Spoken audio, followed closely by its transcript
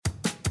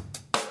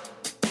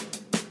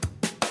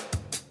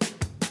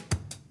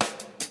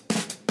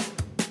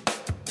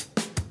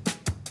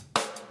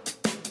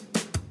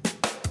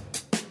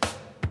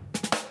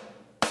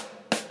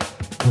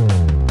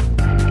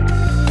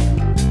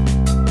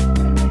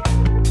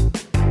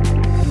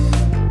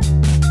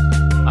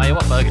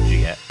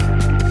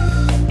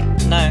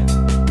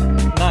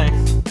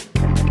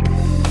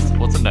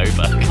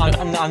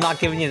I'm not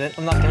giving you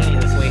I'm not giving you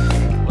this week.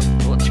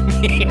 What do you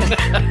mean?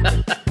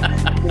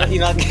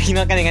 You're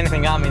not getting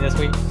anything out of me this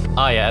week.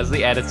 Oh yeah, as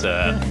the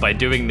editor, by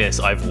doing this,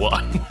 I've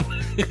won.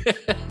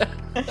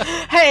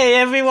 Hey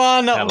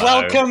everyone, Hello.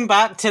 Welcome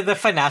back to the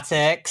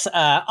Fanatics.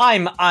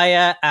 I'm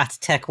Aya at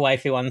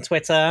TechWaifu on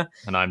Twitter.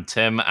 And I'm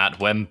Tim at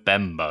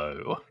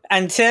Wembembo.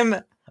 And Tim,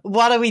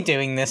 what are we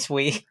doing this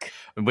week?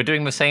 We're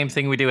doing the same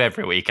thing we do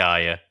every week,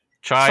 Aya.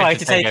 Try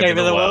to take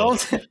over the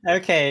world?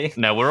 Okay.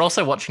 No, we're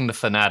also watching The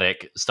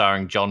Fanatic,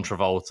 starring John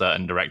Travolta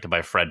and directed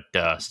by Fred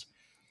Durst.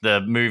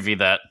 The movie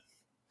that...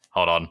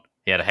 Hold on.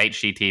 He had a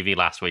HGTV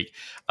last week.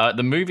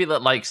 The movie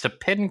that likes to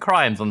pin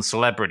crimes on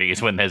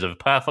celebrities when there's a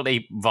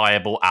perfectly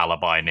viable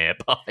alibi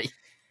nearby.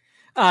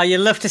 You'd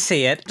love to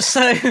see it.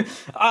 So,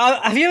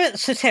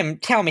 Tim,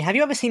 tell me, have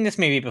you ever seen this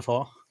movie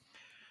before?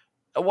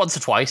 Once or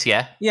twice,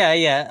 yeah.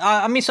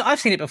 Yeah. So I've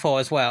seen it before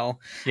as well.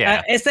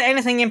 Yeah. Is there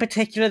anything in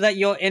particular that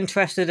you're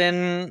interested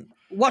in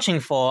watching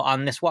for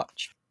on this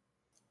watch?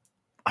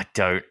 I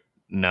don't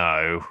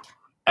know.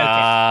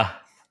 Okay.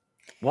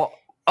 What?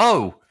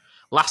 Oh,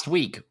 last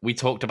week we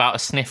talked about a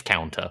sniff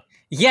counter.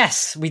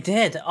 Yes, we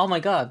did. Oh my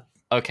god.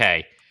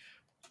 Okay.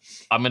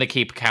 I'm going to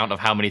keep count of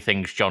how many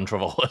things John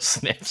Travolta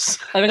sniffs.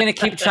 Are we going to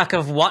keep track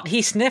of what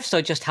he sniffs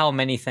or just how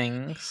many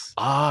things?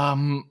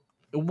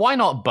 Why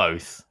not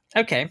both?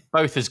 Okay.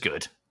 Both is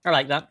good. I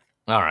like that.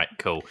 All right,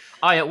 cool.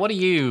 Aya, what are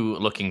you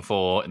looking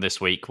for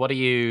this week? What are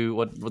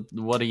you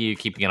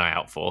keeping an eye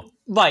out for?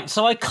 Right,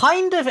 so I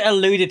kind of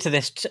alluded to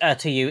this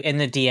to you in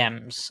the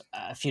DMs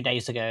a few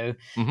days ago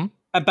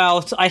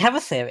about I have a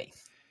theory.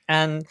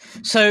 And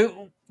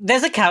so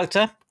there's a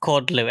character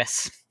called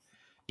Lewis.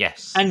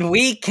 Yes. And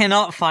we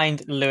cannot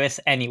find Lewis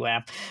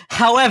anywhere.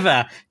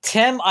 However,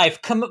 Tim,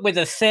 I've come up with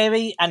a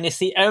theory, and it's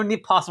the only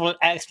possible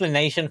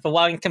explanation for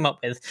what I can come up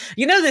with.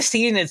 You know the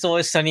scene It's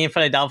Always Sunny in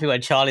Philadelphia where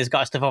Charlie's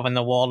got stuff up on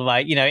the wall,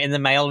 right? You know, in the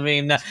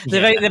mailroom,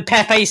 the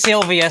Pepe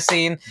Sylvia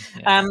scene.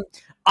 Yeah.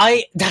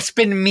 That's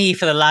been me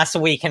for the last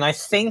week, and I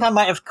think I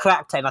might have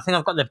cracked it, and I think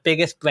I've got the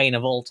biggest brain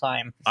of all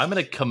time. I'm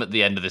going to come at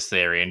the end of this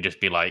theory and just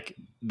be like,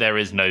 there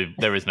is no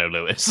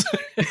Lewis.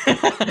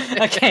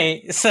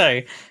 Okay,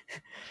 so...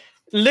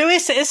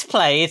 Lewis is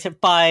played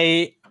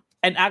by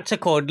an actor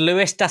called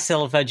Louis da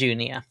Silva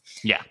Jr.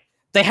 Yeah.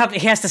 He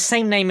has the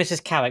same name as his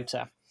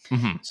character.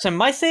 Mm-hmm. So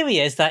my theory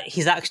is that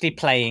he's actually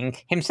playing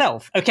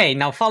himself. Okay,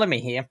 now follow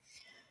me here.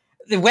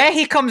 Where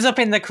he comes up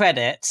in the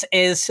credits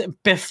is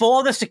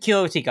before the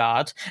security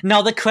guard.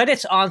 Now, the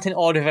credits aren't in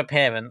order of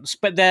appearance,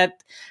 but they're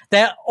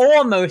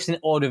almost in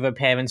order of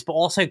appearance, but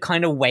also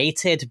kind of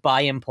weighted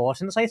by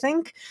importance, I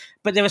think.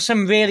 But there are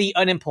some really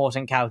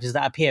unimportant characters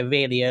that appear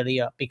really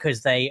early up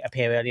because they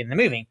appear early in the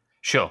movie.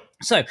 Sure.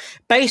 So,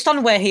 based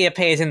on where he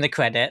appears in the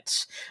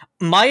credits,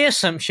 my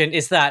assumption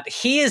is that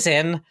he is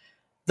in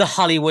the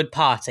Hollywood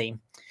party.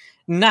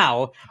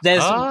 Now,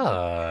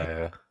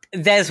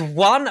 there's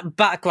one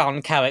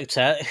background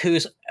character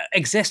whose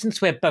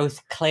existence we're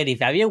both clearly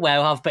very aware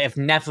of, but have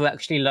never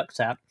actually looked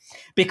at,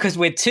 because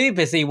we're too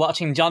busy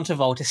watching John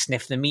Travolta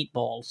sniff the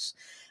meatballs.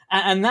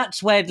 And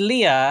that's where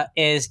Leah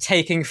is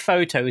taking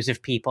photos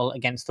of people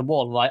against the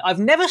wall, right? I've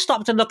never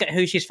stopped to look at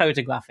who she's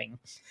photographing.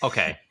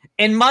 Okay.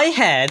 In my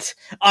head,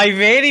 I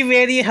really,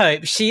 really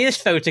hope she is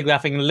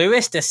photographing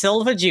Louis da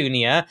Silva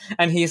Jr.,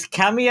 and he's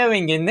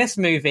cameoing in this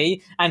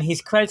movie, and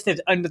he's credited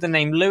under the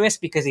name Louis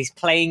because he's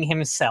playing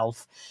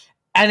himself.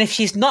 And if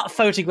she's not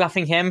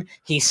photographing him,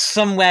 he's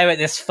somewhere at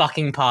this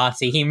fucking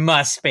party. He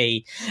must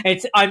be.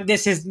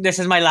 This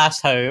is my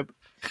last hope.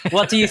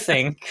 What do you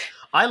think?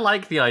 I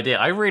like the idea.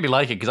 I really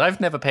like it because I've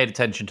never paid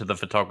attention to the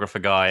photographer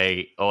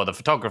guy, or the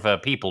photographer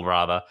people,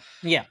 rather.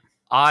 Yeah.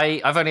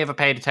 I've only ever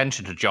paid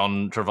attention to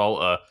John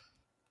Travolta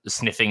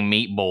sniffing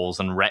meatballs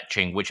and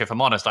retching, which, if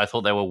I'm honest, I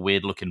thought they were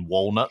weird-looking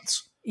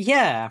walnuts.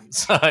 Yeah.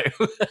 So...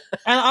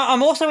 And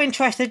I'm also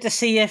interested to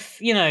see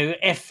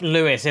if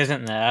Lewis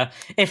isn't there,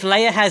 if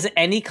Leia has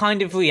any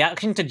kind of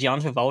reaction to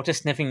John Travolta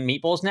sniffing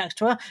meatballs next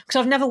to her, because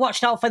I've never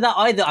watched out for that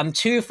either. I'm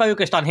too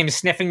focused on him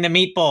sniffing the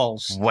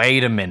meatballs.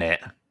 Wait a minute.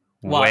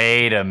 What?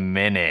 Wait a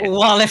minute.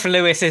 Well, if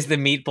Lewis is the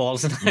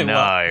meatballs,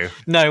 no.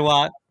 No,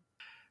 what?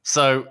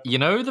 So, you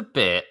know the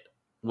bit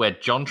where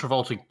John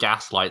Travolta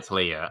gaslights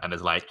Leah and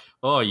is like,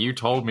 oh, you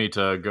told me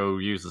to go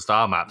use the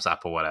Star Maps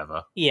app or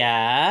whatever.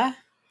 Yeah.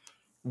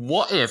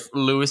 What if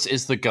Lewis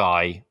is the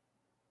guy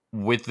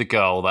with the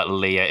girl that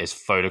Leah is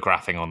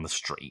photographing on the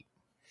street?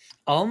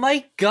 Oh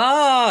my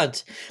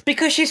god!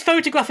 Because she's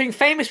photographing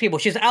famous people.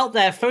 She's out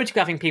there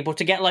photographing people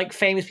to get, like,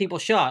 famous people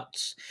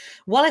shots.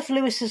 What if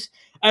Lewis is...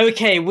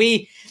 Okay,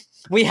 we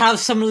have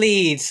some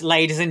leads,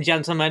 ladies and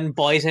gentlemen,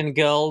 boys and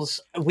girls.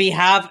 We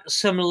have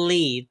some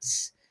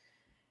leads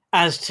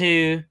as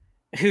to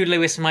who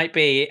Lewis might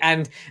be.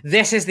 And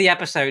this is the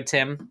episode,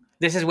 Tim.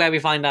 This is where we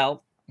find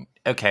out.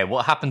 Okay,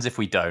 what happens if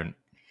we don't?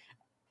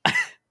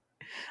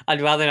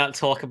 I'd rather not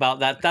talk about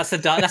that. That's the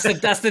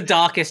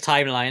darkest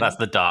timeline. That's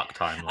the dark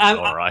timeline.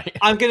 All right.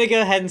 I'm going to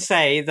go ahead and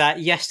say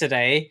that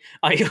yesterday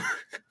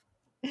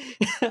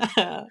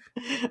I'm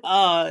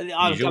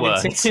Use your coming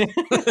words.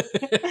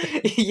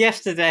 to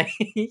yesterday.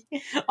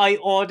 I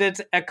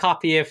ordered a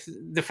copy of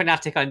The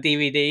Fanatic on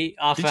DVD.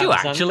 Did you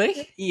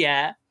actually?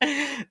 Yeah,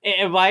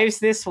 it arrives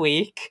this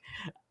week.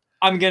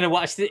 I'm gonna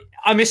watch the.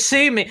 I'm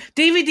assuming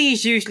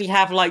DVDs usually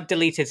have like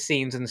deleted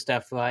scenes and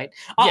stuff, right?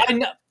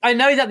 Yeah. I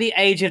know that the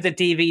age of the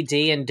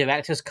DVD and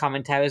director's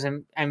commentaries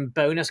and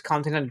bonus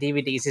content on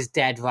DVDs is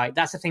dead, right?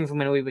 That's the thing from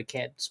when we were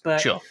kids.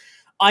 But Sure.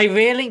 I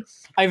really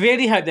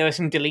hope there are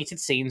some deleted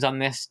scenes on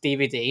this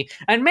DVD,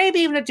 and maybe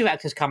even a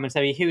director's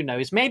commentary. Who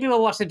knows? Maybe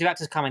we'll watch the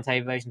director's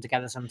commentary version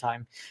together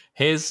sometime.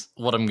 Here's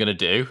what I'm gonna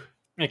do.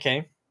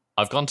 Okay.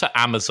 I've gone to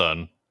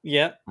Amazon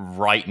Yeah.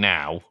 right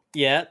now.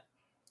 Yeah.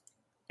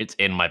 It's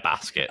in my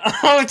basket.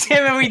 Oh,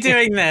 Tim, are we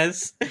doing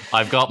this?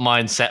 I've got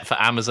mine set for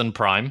Amazon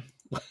Prime.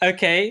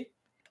 Okay.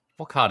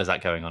 What card is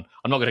that going on?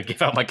 I'm not going to give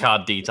out my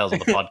card details on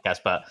the podcast,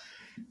 but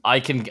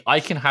I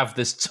can have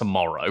this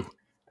tomorrow.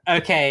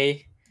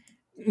 Okay.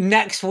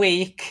 Next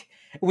week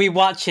we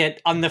watch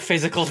it on the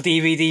physical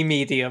DVD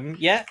medium.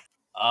 Yeah.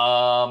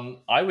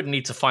 I would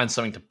need to find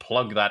something to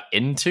plug that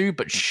into,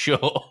 but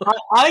sure.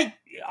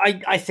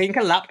 I think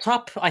a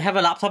laptop. I have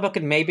a laptop I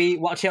could maybe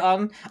watch it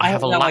on. I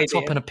have a no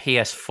laptop idea. and a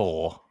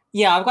PS4.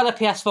 Yeah, I've got a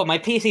PS4. My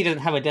PC doesn't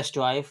have a disk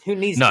drive. Who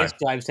needs disk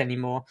drives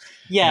anymore?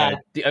 Yeah. No,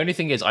 the only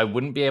thing is I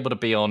wouldn't be able to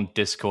be on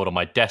Discord on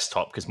my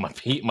desktop because my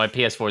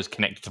PS4 is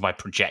connected to my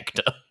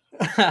projector.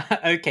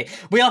 Okay,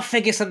 we'll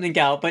figure something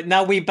out. But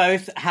now we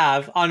both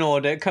have on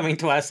order coming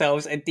to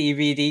ourselves a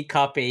DVD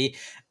copy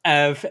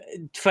of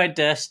Fred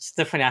Durst's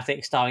The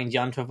Fanatic starring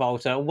John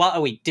Travolta. What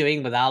are we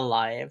doing with our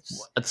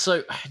lives?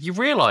 So you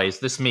realise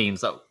this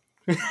means that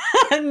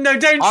No,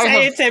 don't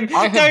say it, Tim.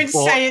 Don't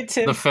say it,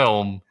 Tim. The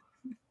film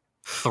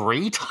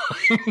 3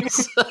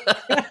 times.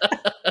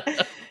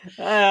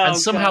 And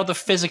somehow the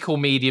physical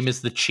medium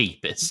is the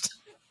cheapest.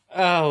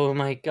 Oh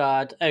my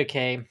god.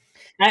 Okay.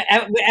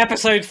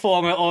 Episode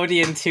 4, we're already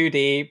in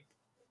 2D.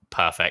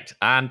 Perfect.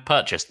 And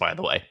purchased, by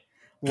the way.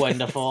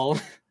 Wonderful.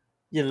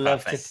 You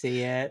love to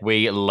see it.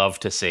 We love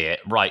to see it.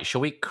 Right, shall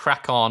we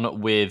crack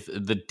on with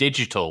the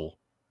digital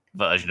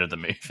version of the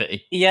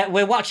movie? Yeah,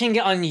 we're watching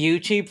it on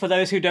YouTube, for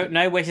those who don't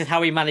know, which is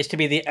how we managed to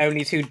be the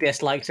only 2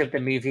 dislikes of the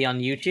movie on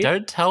YouTube.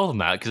 Don't tell them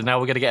that, because now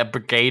we're going to get a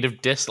brigade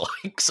of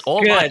dislikes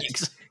or Good.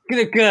 likes.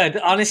 Good.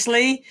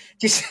 Honestly,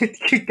 just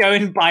go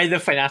and buy The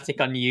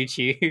Fanatic on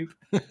YouTube.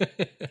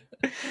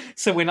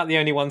 So we're not the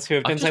only ones who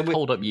have done so. I've just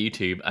pulled up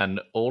YouTube, and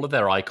all of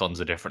their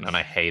icons are different, and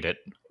I hate it.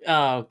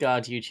 Oh,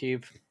 God,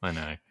 YouTube. I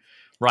know.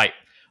 Right,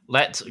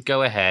 let's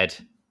go ahead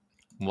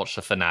and watch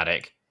The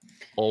Fanatic.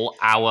 All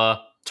hour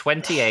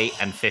 28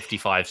 and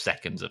 55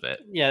 seconds of it.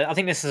 Yeah, I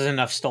think this is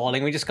enough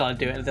stalling. We just got to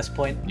do it at this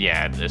point.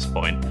 Yeah, at this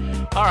point.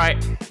 All right.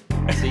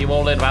 See you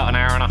all in about an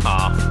hour and a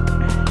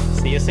half.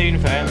 See you soon,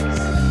 friends.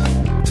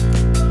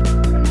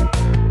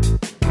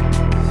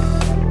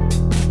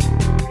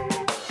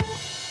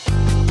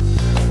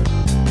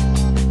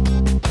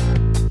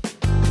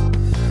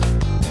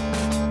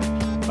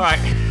 All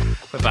right,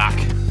 we're back.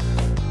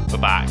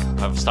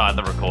 I've started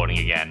the recording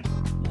again.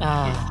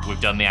 We've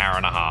done the hour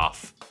and a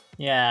half.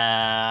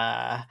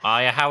 Yeah.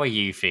 Aya, how are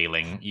you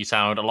feeling? You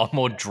sound a lot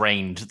more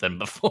drained than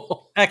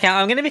before. Okay,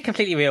 I'm going to be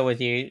completely real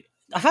with you.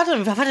 I've had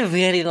a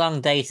really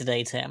long day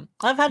today, Tim.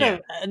 I've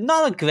had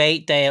not a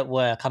great day at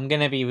work. I'm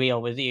going to be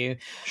real with you.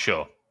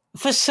 Sure.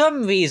 For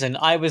some reason,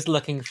 I was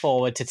looking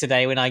forward to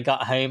today when I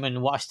got home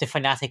and watched The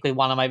Fanatic with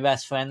one of my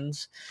best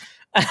friends.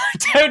 I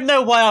don't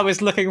know why I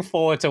was looking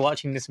forward to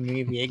watching this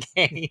movie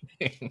again.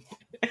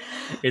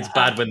 It's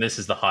bad when this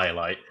is the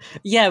highlight.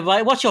 Yeah,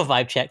 right. What's your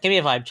vibe check? Give me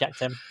a vibe check,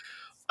 Tim.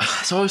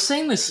 So I was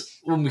saying this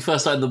when we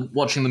first started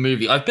watching the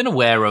movie. I've been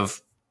aware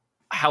of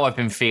how I've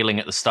been feeling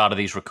at the start of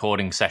these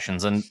recording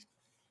sessions, and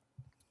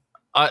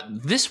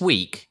this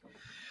week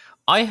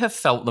I have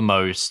felt the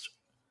most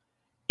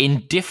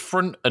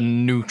indifferent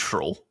and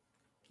neutral.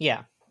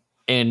 Yeah.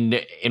 In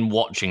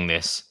watching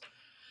this.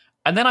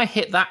 And then I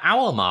hit that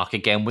hour mark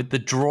again with the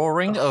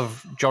drawing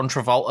of John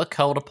Travolta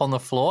curled up on the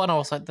floor, and I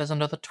was like, there's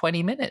another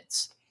 20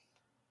 minutes.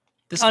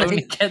 This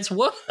only gets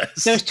worse.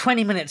 Those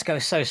 20 minutes go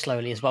so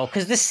slowly as well,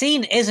 because the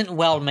scene isn't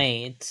well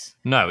made.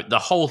 No, the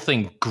whole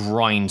thing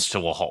grinds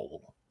to a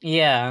halt.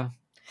 Yeah.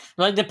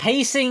 Like, the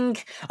pacing...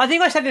 I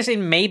think I said this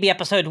in maybe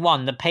episode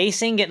 1. The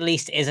pacing, at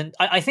least, isn't...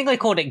 I think I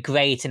called it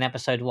great in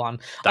episode 1.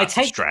 That's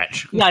a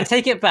stretch. Yeah, I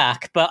take it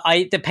back, but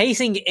the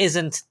pacing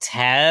isn't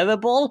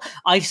terrible.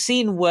 I've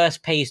seen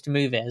worse-paced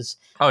movies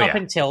up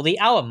until the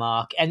hour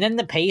mark, and then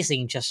the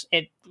pacing just...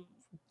 It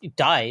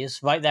dies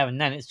right there and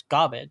then. It's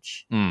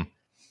garbage. Mm.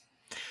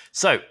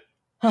 So,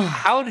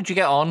 how did you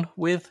get on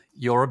with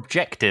your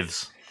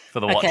objectives for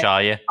the watch,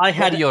 are you? What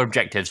are your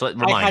objectives?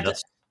 Remind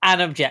us. An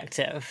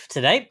objective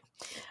today.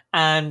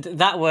 And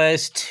that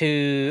was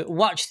to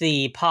watch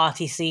the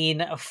party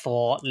scene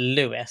for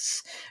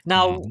Lewis.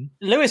 Now,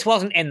 Lewis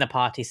wasn't in the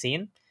party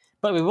scene,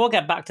 but we will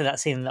get back to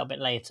that scene a little bit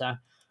later.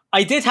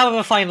 I did,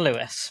 however, find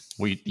Lewis.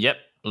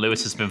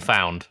 Lewis has been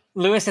found.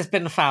 Lewis has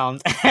been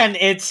found, and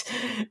it's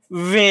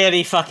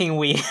really fucking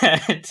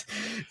weird.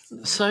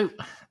 So,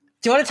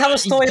 Do you want to tell a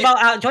story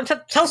about? Do you want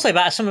to tell a story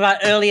about some of our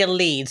earlier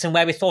leads and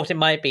where we thought it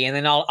might be, and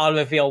then I'll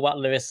reveal what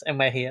Lewis and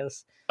where he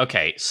is.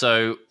 Okay,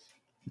 so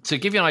to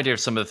give you an idea of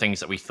some of the things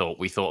that we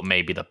thought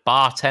maybe the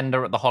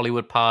bartender at the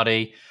Hollywood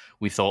party.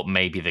 We thought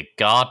maybe the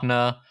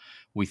gardener.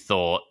 We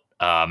thought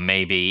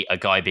maybe a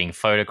guy being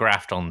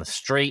photographed on the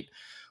street.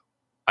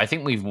 I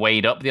think we've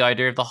weighed up the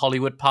idea of the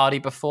Hollywood party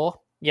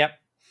before. Yep.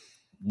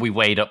 We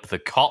weighed up the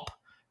cop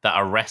that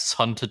arrests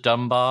Hunter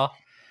Dunbar.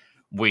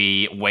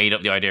 We weighed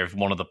up the idea of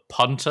one of the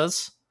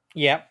punters.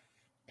 Yep.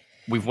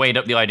 We've weighed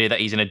up the idea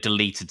that he's in a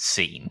deleted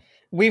scene.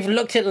 We've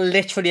looked at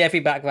literally every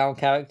background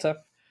character.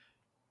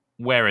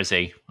 Where is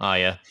he? Oh,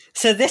 yeah.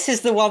 So this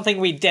is the one thing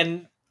we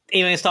didn't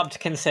even stop to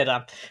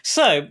consider.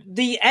 So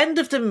the end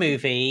of the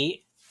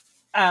movie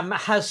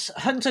has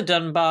Hunter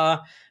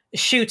Dunbar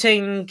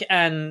shooting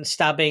and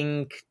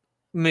stabbing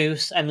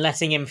Moose and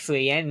letting him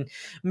free. And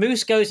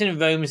Moose goes and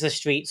roams the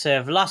streets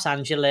of Los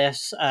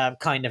Angeles,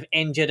 kind of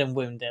injured and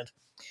wounded.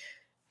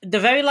 The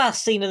very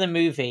last scene of the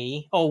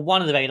movie, or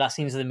one of the very last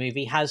scenes of the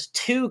movie, has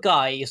two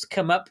guys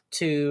come up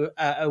to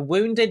a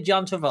wounded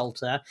John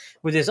Travolta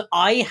with his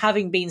eye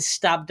having been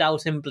stabbed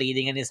out and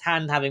bleeding and his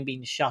hand having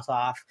been shot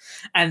off.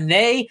 And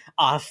they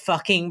are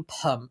fucking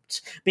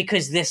pumped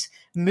because this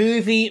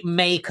movie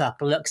makeup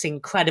looks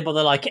incredible.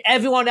 They're like,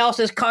 everyone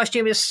else's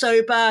costume is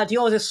so bad,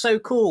 yours is so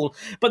cool.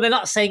 But they're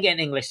not saying it in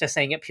English, they're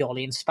saying it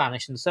purely in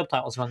Spanish and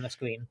subtitles are on the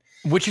screen.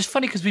 Which is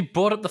funny because we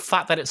brought up the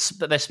fact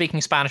that they're speaking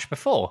Spanish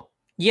before.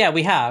 Yeah,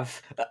 we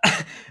have.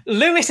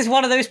 Lewis is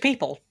one of those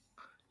people.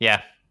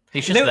 Yeah,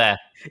 he's just there.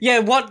 Yeah,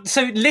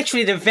 so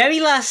literally the very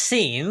last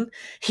scene,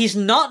 he's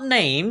not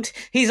named.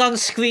 He's on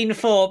screen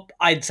for,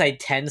 I'd say,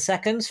 10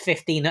 seconds,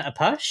 15 at a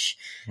push.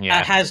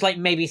 Yeah. Has like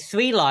maybe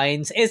 3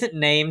 lines, isn't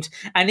named,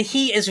 and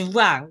he is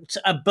ranked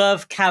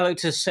above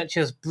characters such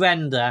as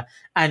Brenda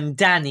and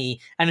Danny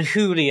and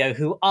Julio,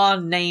 who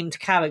are named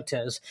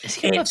characters. Is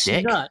he above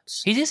Dick?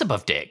 Nuts. He is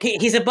above Dick.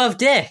 He's above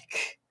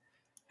Dick.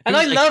 And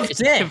I love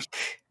Dick.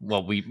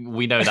 Well, we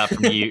know that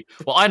from you.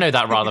 Well, I know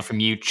that rather from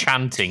you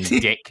chanting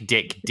Dick,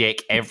 Dick,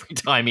 Dick every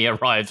time he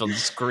arrives on the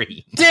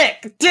screen.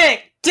 Dick,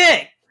 Dick,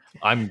 Dick!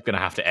 I'm going to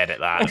have to edit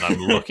that, and I'm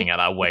looking at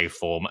that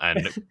waveform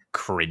and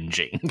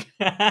cringing.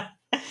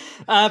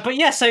 But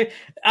yeah, so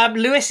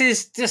Lewis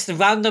is just a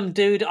random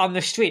dude on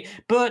the street.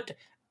 But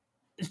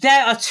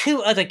there are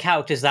 2 other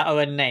characters that are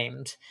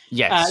unnamed.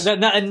 Yes.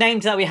 That are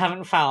named that we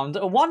haven't found.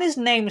 One is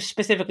named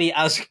specifically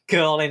as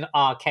Girl in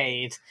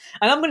Arcade.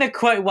 And I'm going to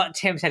quote what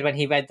Tim said when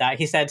he read that.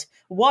 He said,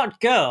 "What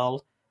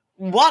girl?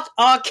 What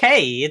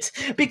arcade?"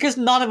 Because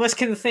none of us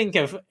can think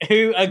of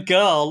who a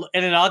girl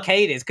in an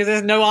arcade is, because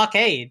there's no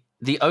arcade.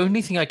 The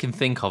only thing I can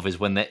think of is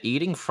when they're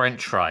eating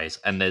French fries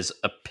and there's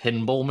a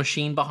pinball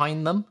machine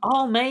behind them.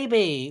 Oh,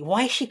 maybe.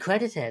 Why is she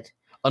credited?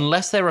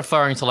 Unless they're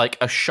referring to, like,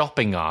 a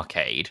shopping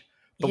arcade.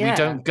 But we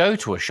don't go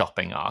to a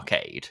shopping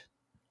arcade.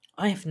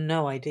 I have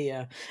no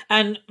idea.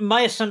 And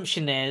my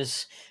assumption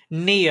is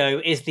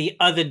Neo is the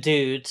other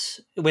dude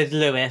with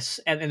Lewis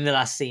in the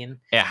last scene.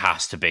 It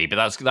has to be, but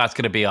that's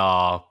going to be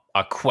our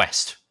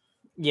quest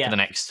for the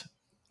next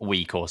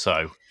week or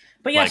so.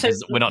 But yeah, like, so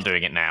we're not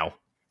doing it now.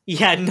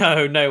 Yeah,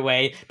 no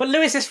way. But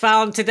Lewis is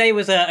found. Today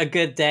was a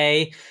good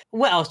day.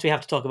 What else do we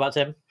have to talk about,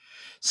 Tim?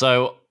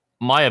 So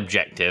my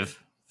objective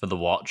for the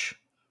watch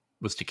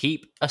was to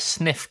keep a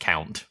sniff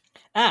count.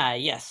 Ah,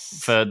 yes.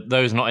 For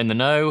those not in the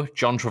know,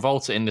 John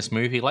Travolta in this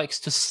movie likes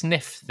to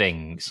sniff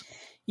things.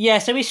 Yeah,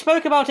 so we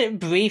spoke about it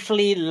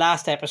briefly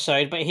last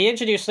episode, but he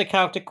introduced the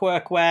character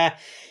quirk where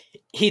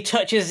he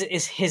touches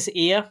his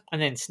ear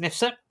and then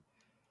sniffs it.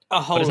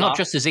 A whole lot. But it's not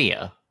just his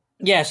ear.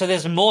 Yeah, so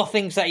there's more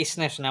things that he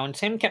sniffs now, and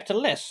Tim kept a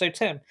list. So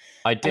Tim,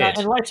 I did.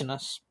 Enlighten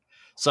us.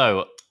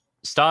 So,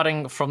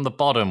 starting from the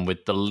bottom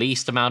with the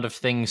least amount of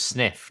things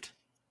sniffed,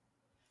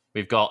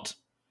 we've got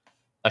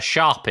a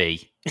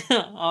Sharpie.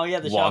 Oh yeah,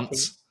 the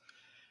once. Sharpie.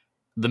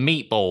 The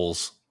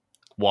meatballs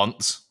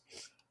once.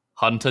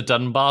 Hunter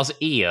Dunbar's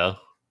ear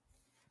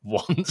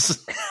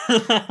once.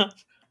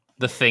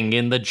 The thing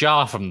in the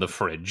jar from the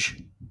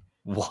fridge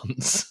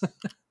once.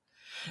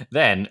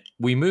 Then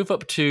we move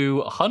up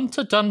to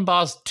Hunter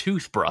Dunbar's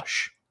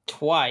toothbrush.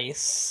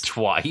 Twice.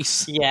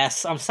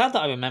 Yes, I'm sad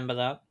that I remember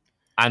that.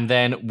 And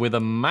then with a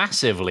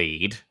massive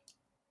lead,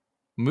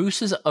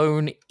 Moose's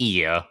own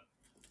ear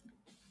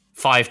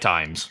 5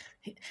 times.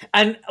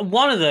 And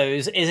one of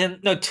those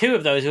two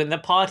of those are in the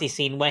party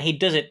scene where he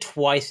does it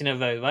twice in a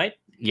row, right?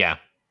 Yeah.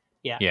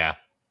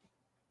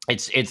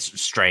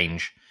 It's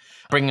strange.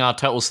 Bringing our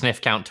total sniff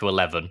count to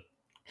 11.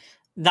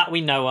 That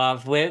we know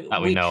of. We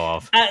know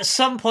of. At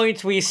some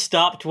point, we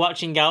stopped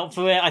watching out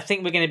for it. I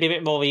think we're going to be a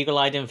bit more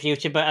eagle-eyed in the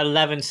future, but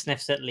 11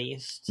 sniffs at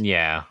least.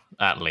 Yeah,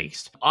 at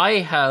least. I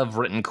have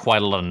written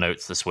quite a lot of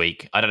notes this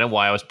week. I don't know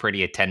why I was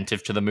pretty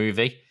attentive to the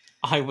movie.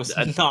 I was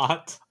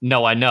not.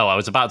 No, I know. I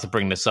was about to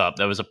bring this up.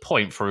 There was a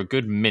point for a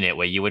good minute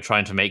where you were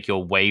trying to make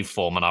your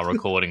waveform on our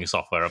recording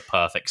software a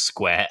perfect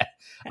square.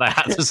 And I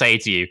had to say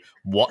to you,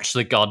 watch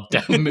the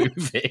goddamn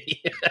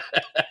movie.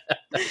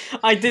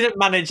 I didn't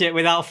manage it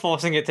without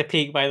forcing it to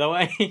peak, by the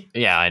way.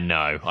 Yeah, I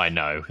know.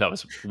 That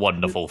was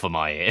wonderful for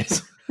my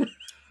ears.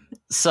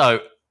 So,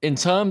 in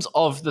terms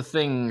of the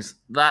things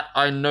that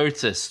I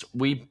noticed,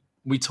 we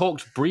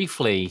talked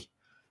briefly,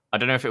 I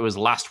don't know if it was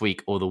last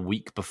week or the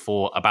week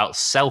before, about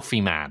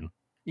Selfie Man,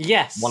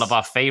 Yes. one of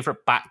our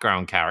favorite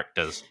background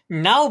characters.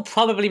 Now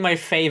probably my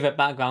favorite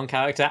background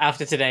character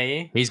after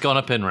today. He's gone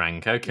up in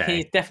rank, okay.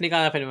 He's definitely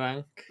gone up in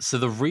rank. So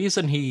the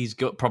reason he's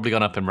probably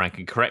gone up in rank,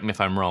 and correct me if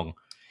I'm wrong,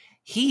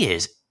 he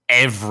is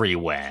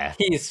everywhere.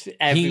 He's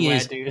everywhere,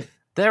 dude.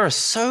 There are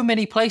so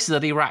many places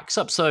that he racks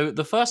up. So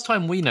the first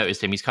time we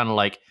noticed him, he's kind of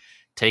like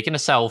taking a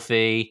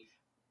selfie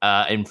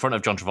in front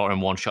of John Travolta in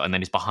one shot, and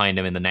then he's behind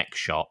him in the next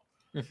shot.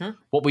 Mm-hmm.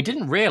 What we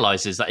didn't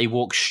realize is that he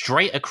walks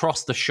straight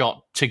across the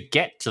shot to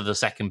get to the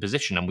second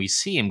position, and we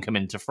see him come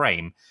into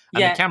frame,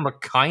 and the camera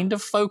kind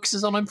of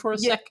focuses on him for a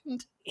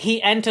second.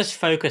 He enters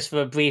focus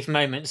for a brief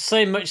moment,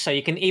 so much so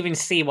you can even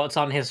see what's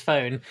on his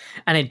phone,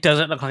 and it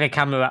doesn't look like a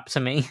camera wrap to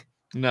me.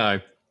 No.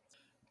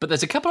 But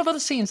there's a couple of other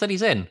scenes that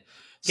he's in.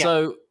 Yeah.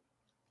 So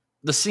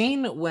the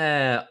scene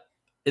right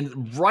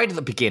at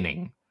the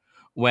beginning,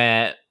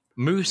 where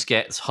Moose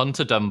gets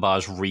Hunter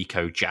Dunbar's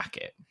Rico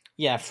jacket.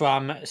 Yeah,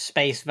 from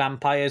Space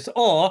Vampires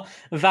or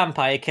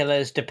Vampire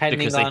Killers, depending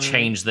on... Because they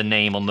changed the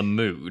name on the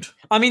mood.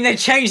 I mean, they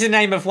changed the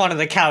name of one of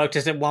the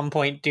characters at one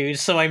point, dude,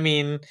 so I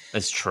mean...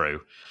 That's true.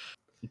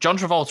 John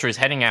Travolta is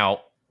heading out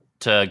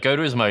to go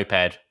to his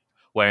moped,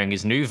 wearing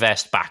his new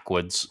vest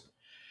backwards,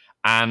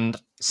 and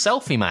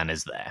Selfie Man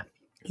is there.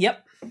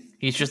 Yep.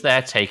 He's just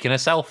there taking a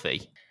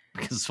selfie,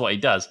 because that's what he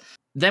does.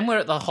 Then we're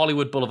at the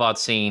Hollywood Boulevard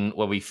scene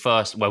where we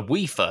first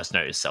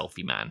noticed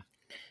Selfie Man.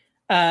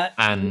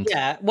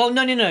 Yeah. Well,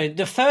 no.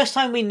 The first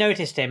time we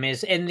noticed him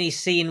is in the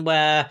scene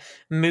where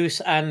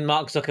Moose and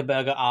Mark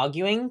Zuckerberg are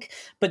arguing.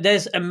 But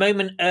there's a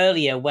moment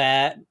earlier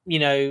where,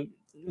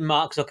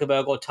 Mark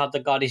Zuckerberg or Todd the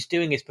God is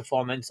doing his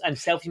performance and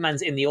Selfie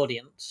Man's in the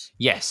audience.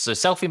 Yes, so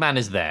Selfie Man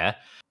is there.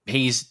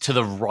 He's to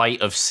the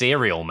right of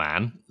Serial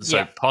Man,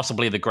 so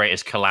possibly the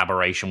greatest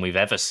collaboration we've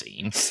ever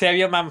seen.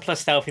 Serial Man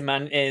plus Selfie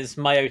Man is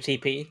my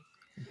OTP.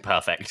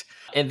 Perfect.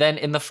 And then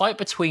in the fight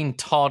between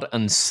Todd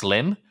and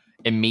Slim,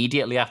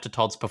 immediately after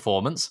Todd's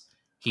performance,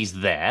 he's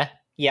there.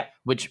 Yep.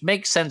 Which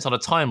makes sense on a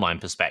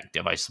timeline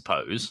perspective, I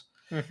suppose.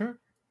 Mm-hmm.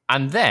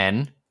 And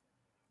then,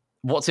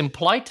 what's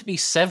implied to be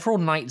several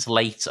nights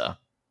later,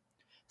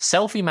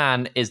 Selfie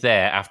Man is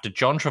there after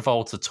John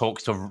Travolta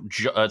talks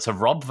to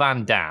Rob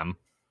Van Dam,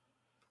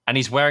 and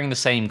he's wearing the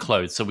same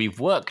clothes. So we've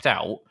worked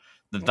out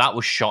that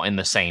was shot in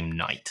the same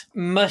night.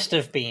 Must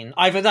have been.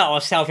 Either that or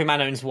Selfie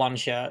Man owns one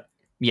shirt.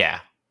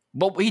 Yeah.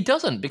 Well, he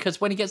doesn't,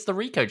 because when he gets the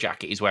Rico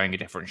jacket, he's wearing a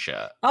different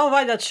shirt. Oh,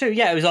 right, that's true.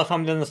 Yeah, it was all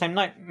filmed on the same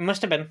night.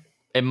 Must have been.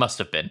 It must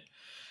have been.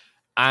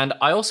 And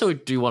I also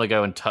do want to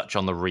go and touch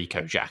on the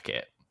Rico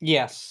jacket.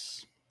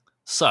 Yes.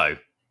 So,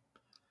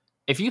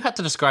 if you had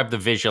to describe the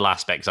visual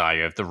aspects,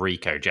 of the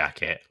Rico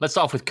jacket, let's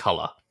start off with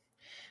colour.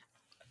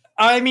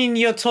 I mean,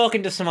 you're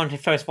talking to someone,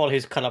 first of all,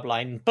 who's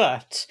colourblind,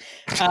 but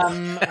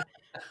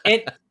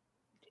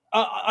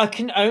I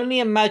can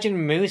only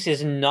imagine Moose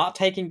is not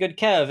taking good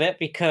care of it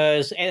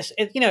because it's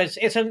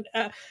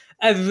a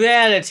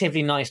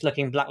relatively nice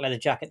looking black leather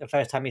jacket the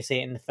first time you see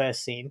it in the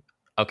first scene.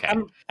 Okay.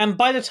 And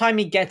by the time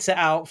he gets it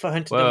out for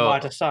Hunter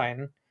Dunbar to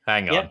sign...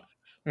 Hang on.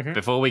 Mm-hmm.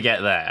 Before we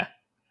get there.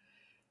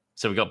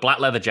 So we've got black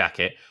leather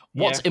jacket.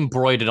 What's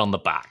embroidered on the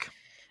back?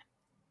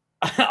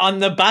 On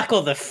the back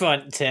or the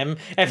front, Tim?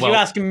 If you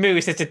ask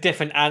Moose, it's a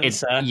different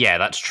answer. Yeah,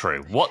 that's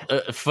true.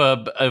 What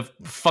for a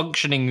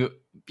functioning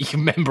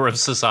member of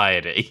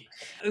society?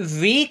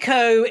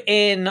 Rico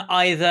in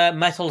either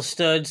metal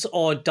studs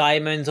or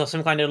diamonds or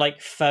some kind of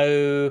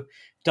faux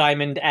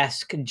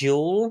diamond-esque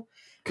jewel.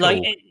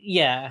 Cool.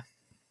 Yeah.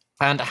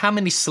 And how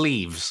many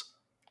sleeves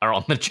are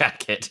on the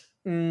jacket?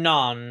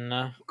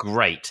 None.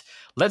 Great.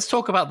 Let's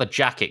talk about the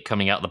jacket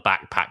coming out the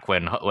backpack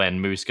when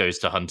Moose goes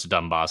to Hunter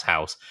Dunbar's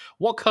house.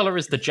 What colour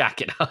is the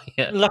jacket?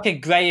 Like a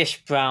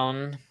greyish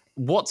brown.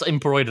 What's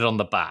embroidered on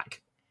the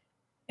back?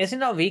 Is it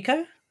not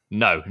Rico?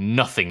 No,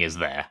 nothing is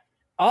there.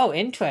 Oh,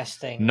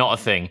 interesting. Not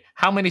a thing.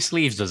 How many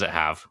sleeves does it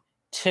have?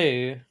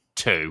 2.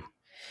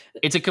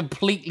 It's a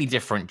completely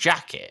different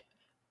jacket.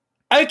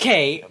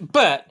 Okay,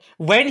 but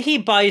when he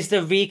buys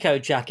the Rico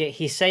jacket,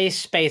 he says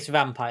Space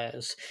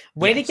Vampires.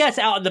 When he gets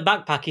out of the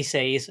backpack, he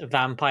says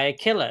Vampire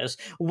Killers.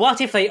 What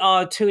if they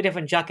are 2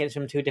 different jackets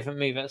from 2 different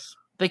movies?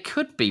 They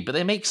could be, but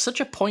they make such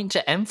a point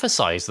to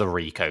emphasize the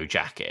Rico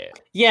jacket.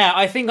 Yeah,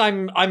 I think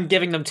I'm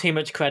giving them too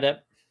much credit.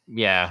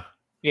 Yeah.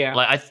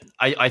 I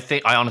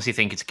honestly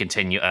think it's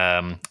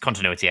a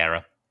continuity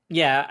error.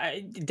 Yeah,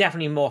 it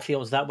definitely more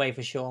feels that way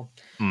for sure.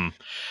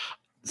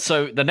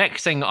 So the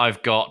next thing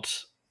I've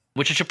got,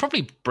 which I should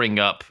probably bring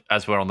up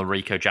as we're on the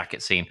Rico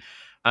jacket scene.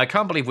 I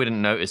can't believe we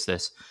didn't notice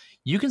this.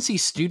 You can see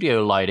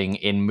studio lighting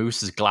in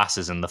Moose's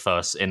glasses in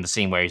the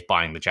scene where he's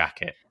buying the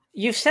jacket.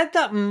 You've said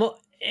that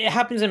it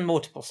happens in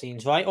multiple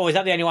scenes, right? Or is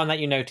that the only one that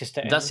you noticed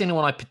it in? That's the only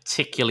one I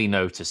particularly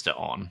noticed it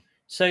on.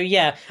 So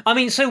yeah, I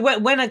mean, so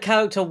when a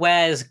character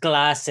wears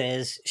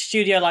glasses,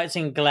 studio lights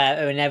and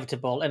glare are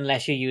inevitable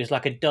unless you use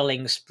a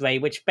dulling spray,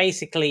 which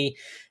basically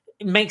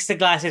makes the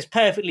glasses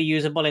perfectly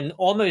usable and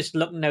almost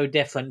look no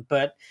different,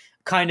 but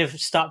kind of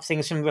stop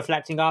things from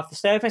reflecting off the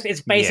surface.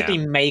 It's basically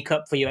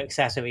makeup for your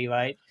accessory,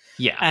 right?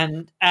 Yeah.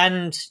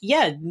 And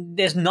yeah,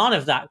 there's none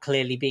of that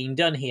clearly being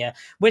done here.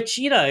 Which,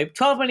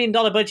 $12 million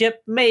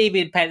budget,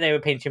 maybe they were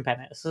pinching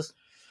pennies.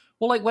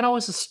 Well, like when I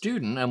was a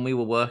student and we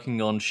were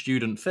working on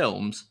student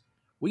films,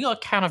 we got a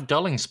can of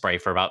dulling spray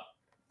for about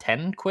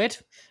 10 quid.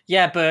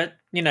 Yeah, but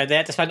they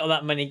had to spend all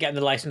that money getting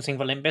the licensing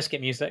for Limp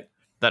Bizkit music.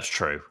 That's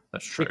true.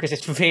 Because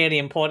it's really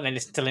important to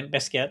listen to Limp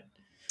Bizkit.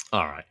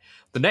 All right.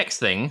 The next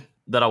thing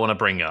that I want to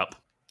bring up,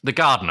 the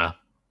gardener.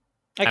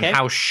 Okay. And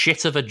how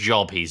shit of a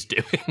job he's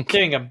doing.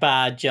 Doing a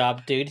bad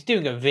job, dude. He's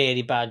doing a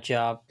really bad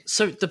job.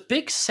 So the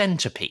big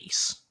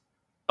centerpiece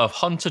of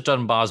Hunter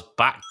Dunbar's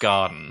back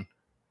garden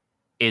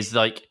is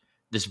like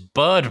this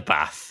bird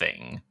bath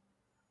thing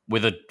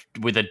with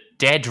a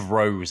dead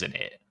rose in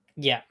it.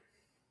 Yeah.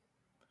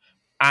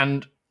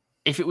 And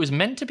if it was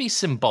meant to be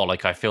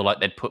symbolic, I feel like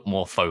they'd put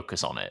more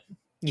focus on it.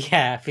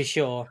 Yeah, for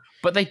sure.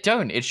 But they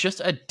don't. It's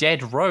just a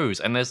dead rose,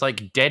 and there's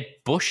like dead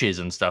bushes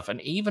and stuff. And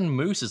even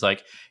Moose is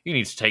like, he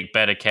needs to take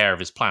better care of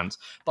his plants.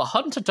 But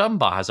Hunter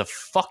Dunbar has a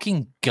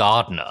fucking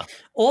gardener.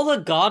 All the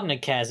gardener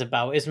cares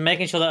about is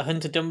making sure that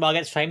Hunter Dunbar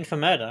gets framed for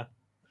murder.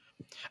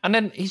 And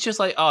then he's just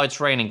like, oh, it's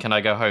raining, can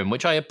I go home?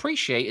 Which I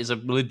appreciate is a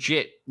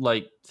legit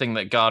like thing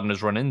that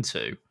gardeners run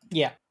into.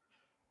 Yeah.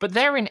 But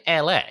they're in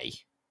LA,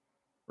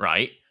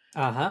 right?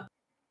 Uh-huh.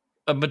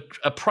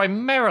 A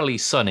primarily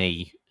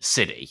sunny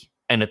city.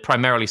 In a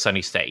primarily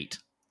sunny state.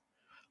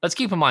 Let's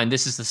keep in mind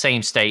this is the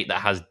same state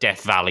that has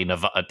Death Valley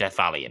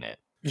in it.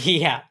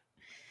 Yeah.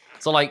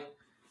 So like,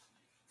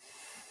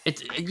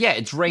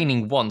 it's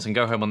raining once and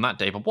go home on that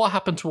day. But what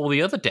happened to all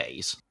the other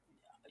days?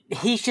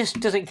 He just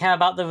doesn't care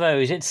about the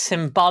rose. It's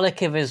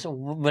symbolic of his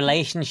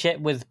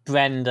relationship with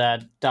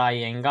Brenda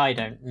dying. I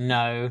don't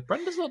know.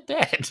 Brenda's not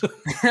dead.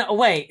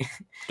 Wait.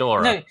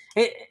 Dora.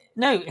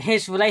 No,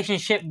 his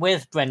relationship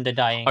with Brenda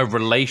dying. A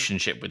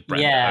relationship with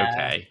Brenda. Yeah.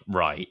 Okay,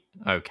 right.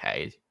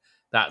 Okay,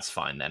 that's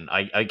fine then.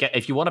 I get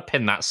if you want to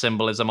pin that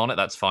symbolism on it,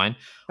 that's fine.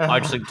 I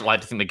just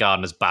like to think the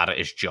gardener's bad at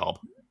his job.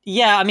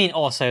 Yeah, I mean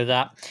also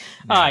that.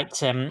 Yeah. All right,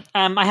 Tim.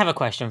 I have a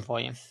question for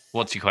you.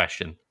 What's your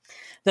question?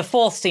 The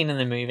fourth scene in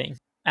the movie.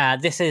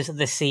 This is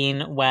the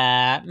scene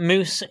where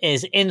Moose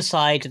is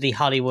inside the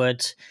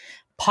Hollywood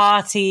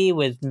party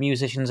with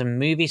musicians and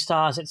movie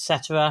stars,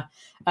 etc.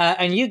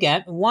 And you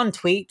get one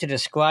tweet to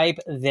describe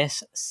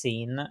this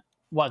scene.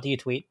 What do you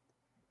tweet?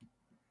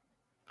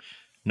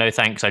 No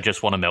thanks, I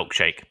just want a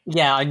milkshake.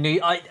 Yeah, I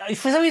knew.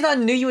 For some reason, I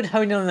knew you would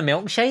hone in on the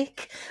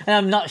milkshake, and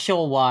I'm not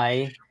sure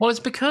why. Well, it's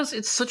because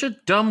it's such a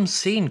dumb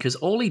scene. Because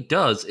all he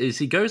does is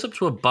he goes up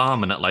to a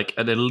barman at like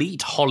an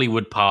elite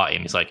Hollywood party,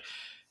 and he's like,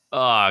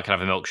 "Oh, can I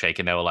have a milkshake?"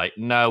 And they were like,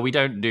 "No, we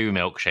don't do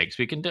milkshakes.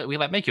 We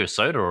like make you a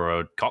soda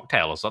or a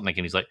cocktail or something."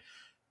 And he's like,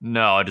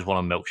 "No, I just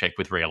want a milkshake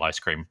with real ice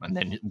cream," and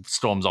then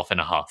storms off in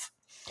a huff.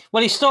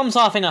 Well, he storms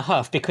off in a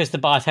huff because the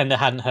bartender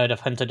hadn't heard of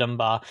Hunter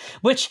Dunbar,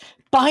 which,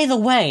 by the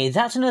way,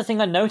 that's another thing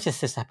I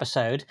noticed this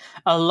episode.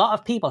 A lot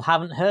of people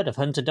haven't heard of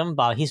Hunter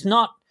Dunbar. He's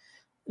not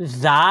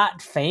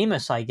that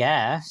famous, I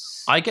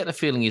guess. I get the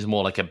feeling he's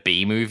more like a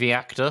B-movie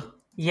actor.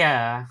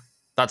 Yeah.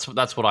 That's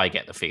what I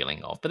get the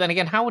feeling of. But then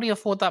again, how would he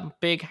afford that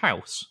big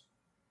house?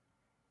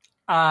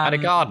 And a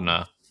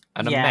gardener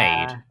and a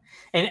maid.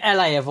 In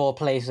LA, of all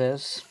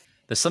places.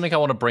 There's something I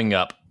want to bring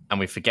up, and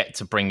we forget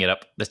to bring it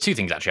up. There's two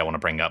things, actually, I want to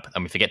bring up,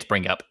 and we forget to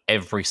bring it up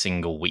every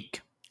single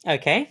week.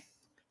 Okay.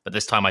 But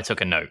this time I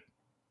took a note.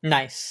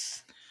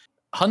 Nice.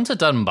 Hunter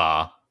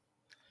Dunbar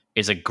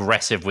is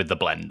aggressive with the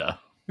blender.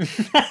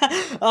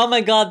 Oh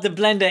my god, the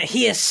blender.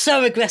 He is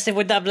so aggressive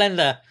with that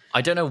blender.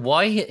 I don't know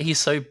why he's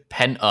so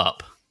pent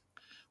up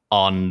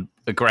on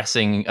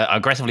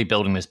aggressively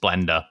building this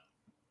blender.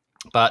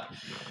 But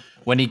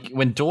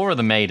when Dora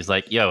the maid is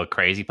like, yo, a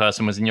crazy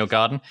person was in your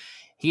garden,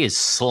 he is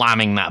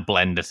slamming that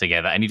blender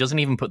together, and he doesn't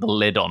even put the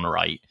lid on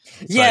right.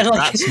 Yeah,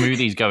 that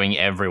smoothie's going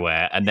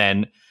everywhere. And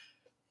then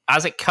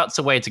as it cuts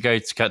away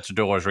to cut to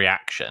Dora's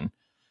reaction,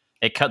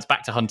 it cuts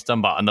back to Hunter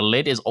Dunbar, and the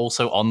lid is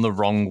also on the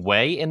wrong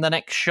way in the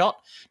next shot.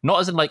 Not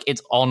as in like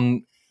it's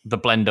on the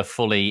blender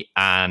fully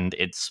and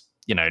it's,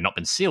 not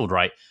been sealed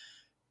right.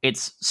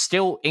 It's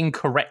still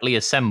incorrectly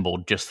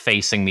assembled, just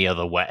facing the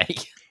other way.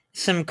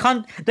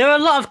 There are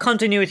a lot of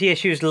continuity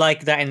issues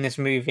like that in this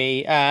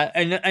movie.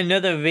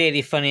 Another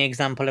really funny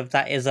example of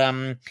that is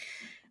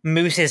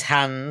Moose's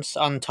hands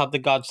on top the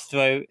god's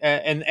throat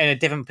in a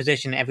different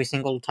position every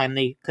single time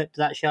they cut to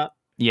that shot.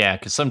 Yeah,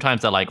 because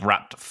sometimes they're like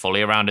wrapped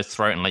fully around his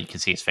throat and like you can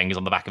see his fingers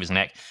on the back of his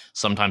neck.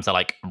 Sometimes they're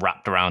like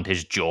wrapped around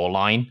his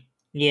jawline.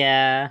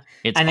 Yeah,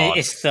 it's and odd.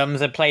 His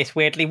thumbs are placed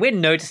weirdly. We're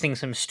noticing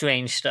some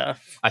strange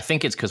stuff. I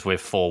think it's because we're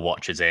 4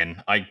 watches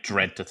in. I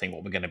dread to think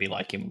what we're going to be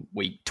like in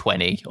week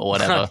 20 or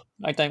whatever.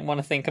 I don't want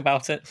to think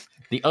about it.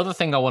 The other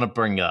thing I want to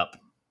bring up,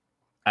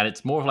 and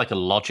it's more of like a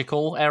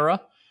logical error.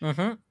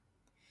 Mm-hmm.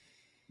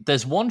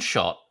 There's one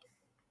scene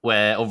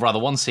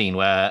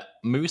where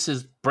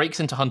Moose breaks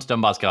into Hunter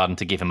Dunbar's garden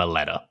to give him a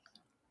letter.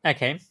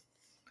 Okay.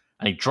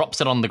 And he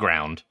drops it on the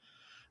ground.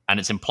 and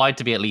it's implied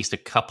to be at least a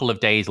couple of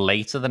days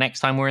later the next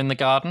time we're in the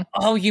garden.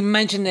 Oh, you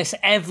mention this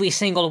every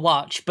single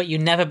watch, but you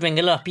never bring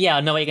it up. Yeah,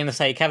 I know what you're going to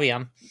say. Carry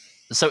on.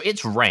 So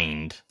it's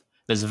rained.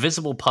 There's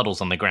visible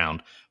puddles on the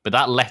ground, but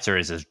that letter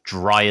is as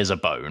dry as a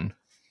bone.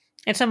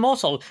 It's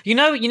immortal. You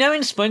know in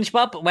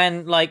SpongeBob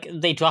when like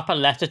they drop a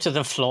letter to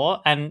the floor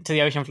and to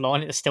the ocean floor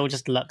and it still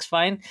just looks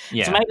fine?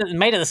 Yeah. It's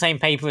made of the same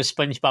paper as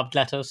SpongeBob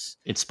letters.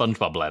 It's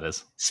SpongeBob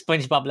letters.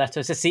 SpongeBob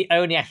letters. It's the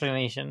only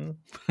explanation.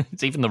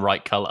 It's even the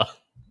right color.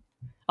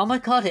 Oh my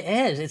god, it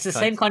is. It's the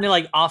same kind of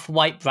like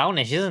off-white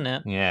brownish, isn't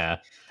it? Yeah.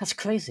 That's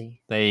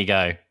crazy. There you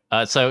go.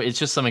 So it's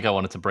just something I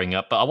wanted to bring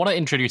up, but I want to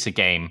introduce a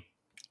game.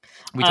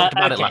 We talked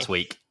about it last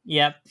week.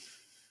 Yep.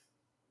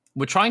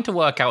 We're trying to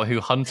work out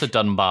who Hunter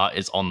Dunbar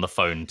is on the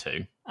phone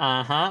to.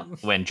 Uh-huh.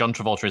 When John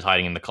Travolta is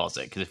hiding in the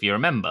closet. Because if you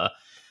remember,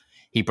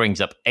 he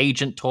brings up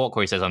agent talk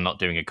where he says, I'm not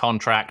doing a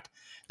contract.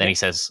 Then he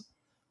says,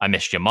 I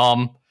missed your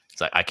mom.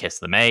 It's like, I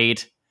kissed the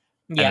maid.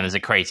 And then there's a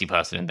crazy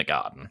person in the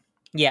garden.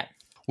 Yeah.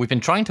 We've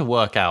been trying to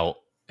work out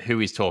who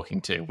he's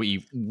talking to.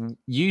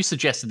 You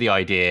suggested the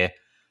idea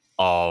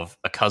of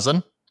a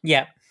cousin.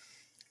 Yeah.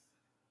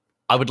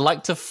 I would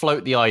like to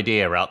float the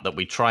idea out that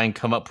we try and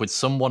come up with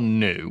someone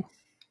new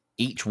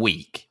each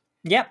week.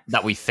 Yep.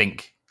 That we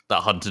think that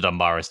Hunter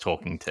Dunbar is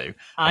talking to.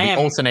 We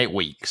alternate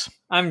weeks.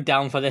 I'm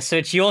down for this. So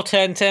it's your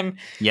turn, Tim.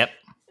 Yep.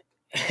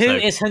 Who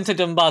is Hunter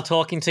Dunbar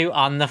talking to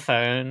on the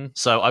phone?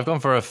 So I've gone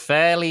for it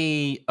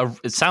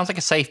sounds like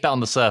a safe bet on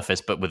the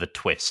surface, but with a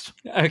twist.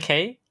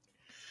 Okay.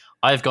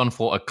 I've gone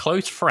for a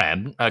close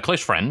friend.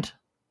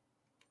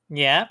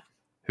 Yeah.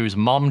 Whose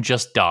mom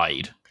just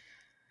died.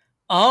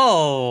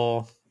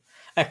 Oh.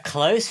 A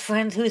close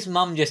friend whose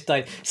mum just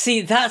died.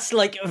 See, that's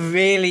like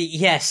really,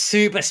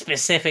 super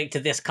specific to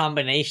this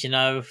combination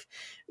of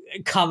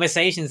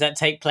conversations that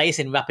take place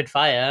in rapid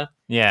fire.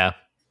 Yeah.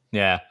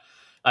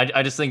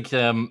 I just think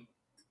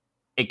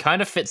it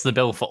kind of fits the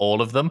bill for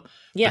all of them.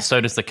 Yeah. But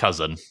so does the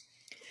cousin.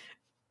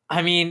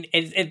 I mean,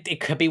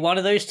 it could be one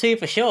of those two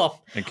for sure.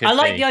 I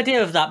like the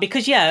idea of that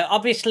because,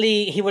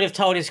 obviously he would have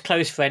told his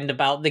close friend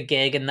about the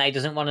gig and that he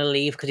doesn't want to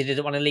leave because he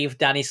didn't want to leave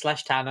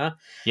Danny/Tanner.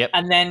 Yep.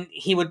 And then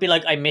he would be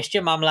like, I missed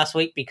your mum last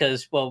week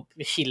because, well,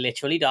 she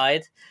literally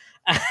died,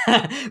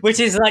 which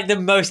is like the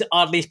most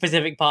oddly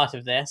specific part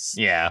of this.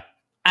 Yeah.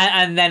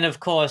 And then, of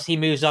course, he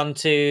moves on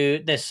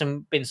to there's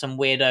been some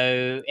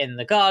weirdo in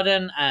the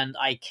garden and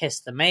I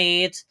kissed the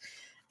maid.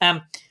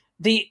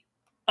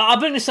 I'll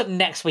bring this up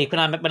next week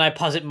when I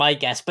posit my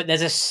guess, but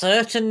there's a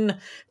certain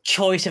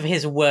choice of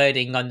his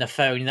wording on the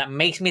phone that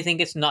makes me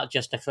think it's not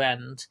just a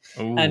friend.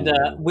 Ooh. And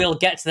we'll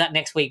get to that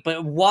next week.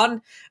 But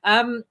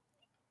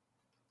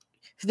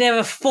there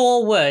are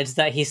 4 words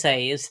that he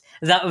says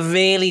that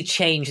really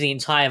change the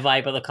entire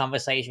vibe of the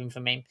conversation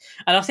for me.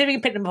 And I'll see if we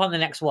can pick them up on the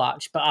next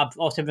watch, but I'll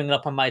also bring it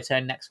up on my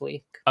turn next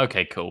week.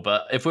 Okay, cool.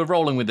 But if we're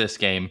rolling with this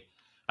game,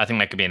 I think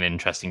that could be an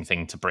interesting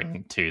thing to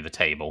bring to the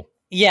table.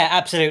 Yeah,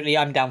 absolutely.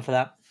 I'm down for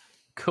that.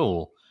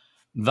 Cool.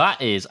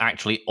 That is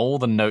actually all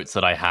the notes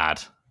that I had.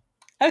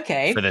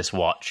 Okay. For this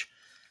watch.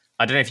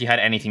 I don't know if you had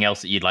anything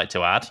else that you'd like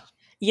to add.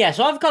 Yeah,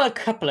 so I've got a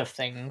couple of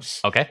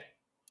things. Okay.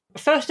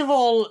 First of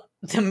all,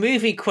 the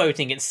movie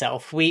quoting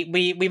itself. We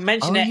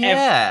mention it.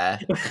 Yeah.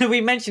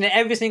 We mention it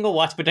every single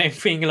watch, but don't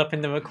bring it up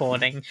in the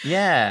recording.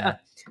 Yeah.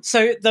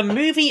 So the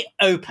movie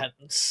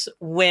opens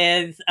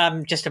with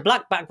just a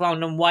black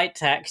background and white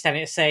text, and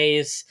it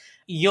says,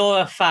 "You're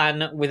a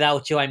fan.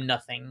 Without you, I'm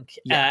nothing."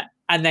 Yeah.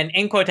 And then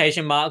in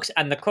quotation marks,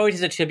 and the quote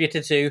is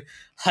attributed to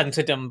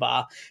Hunter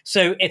Dunbar.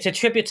 So it's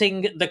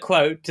attributing the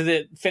quote to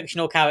the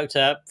fictional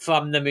character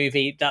from the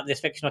movie that this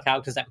fictional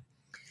character's in.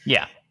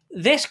 Yeah.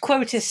 This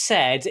quote is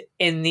said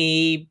in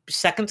the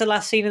second to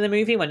last scene of the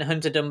movie when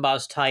Hunter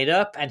Dunbar's tied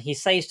up, and he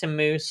says to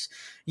Moose,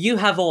 "You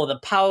have all the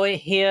power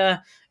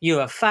here.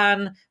 You're a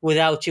fan.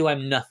 Without you,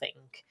 I'm nothing."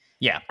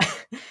 Yeah.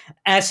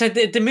 So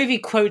the movie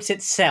quotes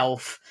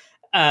itself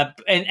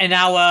an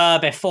hour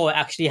before it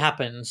actually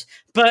happens.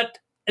 But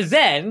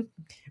then,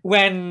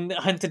 when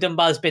Hunter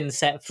Dunbar's been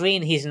set free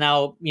and he's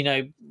now,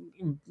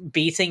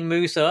 beating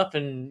Moose up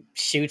and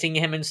shooting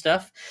him and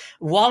stuff,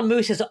 while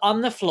Moose is on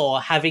the floor,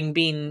 having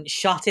been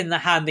shot in the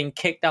hand and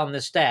kicked down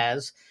the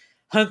stairs,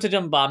 Hunter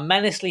Dunbar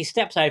menacingly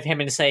steps over him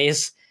and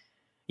says,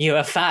 "You're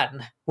a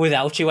fan.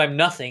 Without you, I'm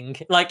nothing."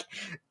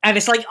 And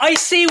it's like, I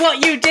see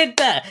what you did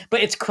there,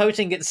 but it's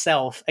quoting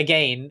itself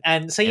again.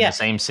 And so, in the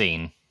same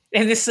scene.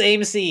 In the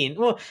same scene.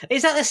 Well,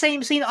 is that the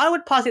same scene? I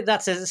would posit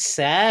that's a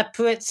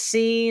separate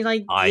scene, I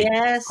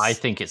guess. I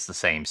think it's the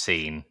same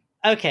scene.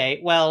 Okay,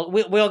 well,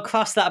 we'll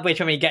cross that bridge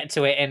when we get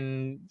to it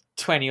in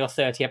 20 or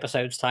 30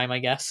 episodes' time, I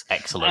guess.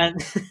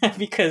 Excellent. And,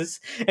 because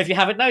if you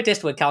haven't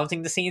noticed, we're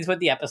counting the scenes with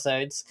the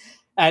episodes.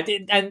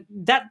 And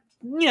that,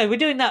 we're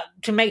doing that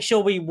to make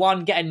sure we,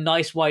 get a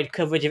nice wide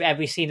coverage of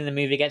every scene in the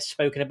movie gets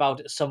spoken about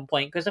at some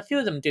point, because a few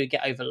of them do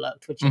get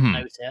overlooked, which you'll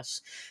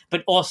notice.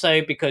 But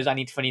also because I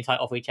need a funny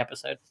title for each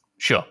episode.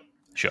 Sure.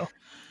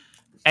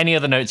 Any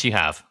other notes you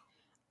have?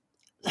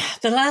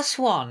 The last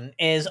one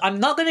is, I'm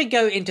not going to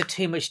go into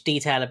too much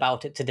detail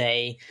about it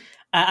today.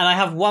 And I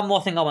have one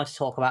more thing I want to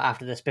talk about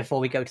after this before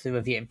we go to the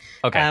review.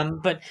 Okay.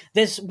 But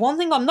there's one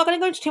thing, I'm not going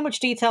to go into too much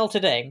detail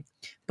today,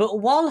 but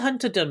while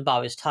Hunter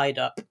Dunbar is tied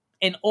up,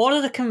 in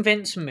order to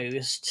convince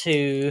Moose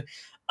to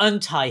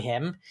untie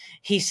him,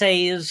 he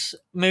says,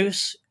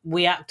 Moose,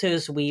 we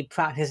actors, we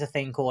practice a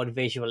thing called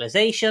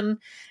visualization,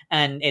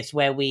 and it's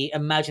where we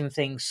imagine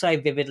things so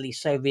vividly,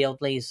 so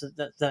really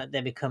that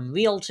they become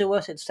real to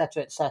us,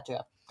 etc.,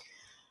 etc.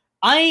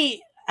 I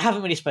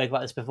haven't really spoke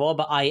about this before,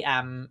 but I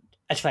am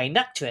a trained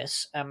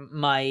actress.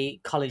 My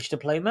college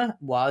diploma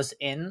was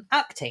in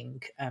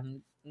acting.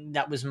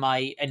 That was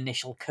my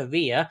initial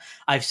career.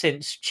 I've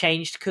since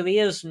changed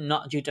careers,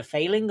 not due to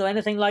failing or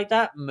anything like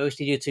that,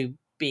 mostly due to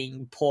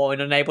being poor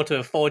and unable to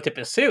afford to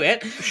pursue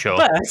it. Sure.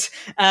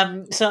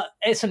 But so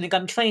it's something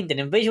I'm trained in,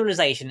 and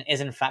visualization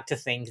is in fact a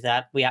thing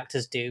that we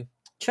actors do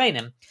train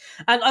in.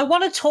 And I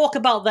want to talk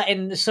about that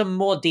in some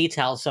more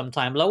detail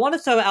sometime, but I want to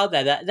throw it out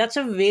there that that's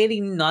a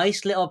really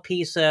nice little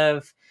piece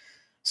of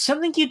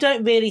something you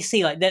don't really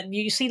see. Like that,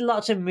 you see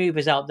lots of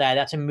movies out there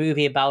that's a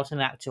movie about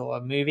an actor or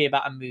a movie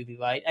about a movie,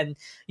 right? And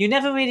you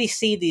never really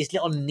see these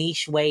little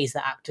niche ways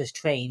that actors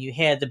train. You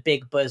hear the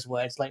big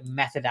buzzwords like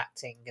method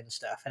acting and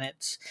stuff, and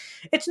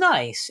it's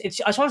nice. I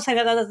just want to say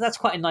that's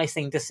quite a nice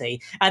thing to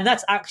see, and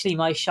that's actually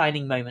my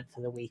shining moment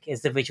for the week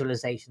is the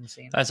visualization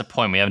scene. That's a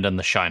point. We haven't done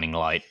the shining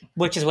light.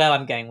 Which is where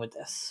I'm going with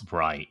this.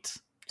 Right.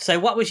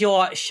 So what was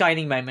your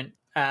shining moment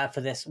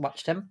for this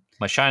watch, Tim?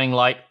 My shining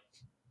light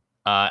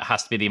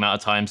has to be the amount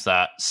of times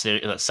that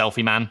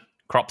Selfie Man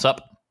crops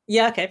up.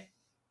 Yeah, okay.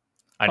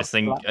 I just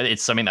think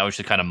it's something that was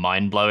just kind of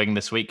mind-blowing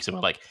this week. So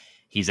like,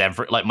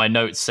 my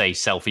notes say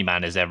Selfie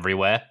Man is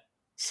everywhere.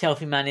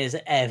 Selfie Man is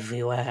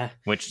everywhere.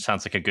 Which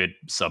sounds like a good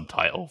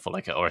subtitle for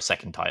or a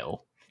second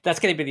title. That's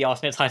going to be the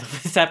alternate title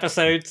for this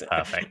episode.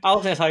 Perfect.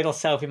 Alternate title,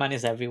 Selfie Man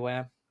is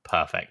everywhere.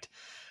 Perfect.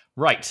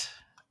 Right.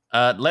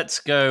 Let's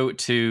go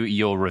to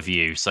your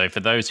review. So for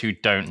those who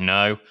don't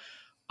know,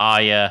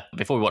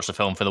 before we watch the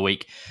film for the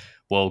week,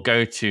 we'll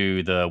go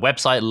to the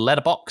website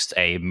Letterboxd,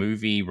 a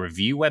movie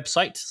review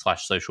website /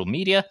 social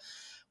media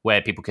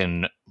where people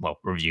can,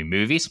 review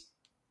movies.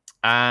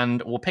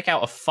 And we'll pick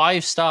out a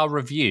 5-star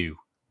review,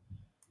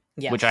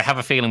 yes, which I have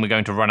a feeling we're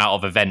going to run out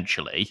of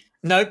eventually.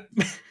 Nope.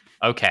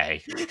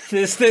 Okay.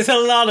 There's a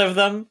lot of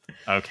them.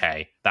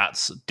 Okay.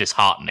 That's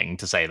disheartening,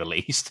 to say the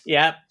least.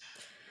 Yeah.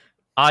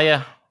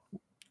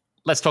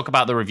 Let's talk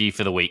about the review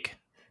for the week.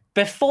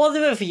 Before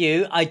the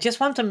review, I just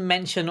want to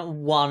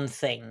mention one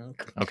thing.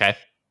 Okay.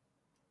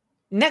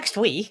 Next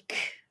week,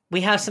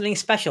 we have something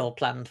special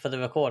planned for the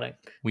recording.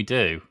 We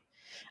do.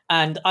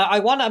 And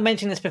I want to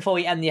mention this before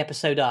we end the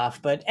episode off,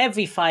 but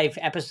every 5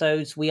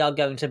 episodes, we are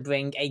going to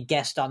bring a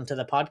guest onto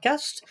the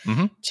podcast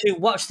to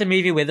watch the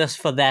movie with us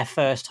for their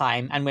first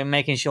time, and we're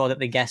making sure that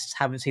the guests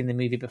haven't seen the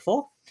movie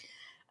before.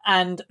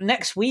 And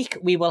next week,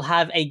 we will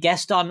have a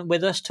guest on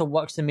with us to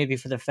watch the movie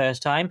for the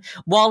first time.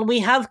 While we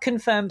have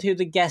confirmed who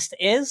the guest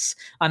is,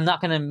 I'm not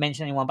going to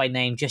mention anyone by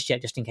name just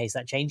yet, just in case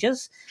that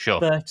changes.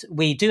 Sure. But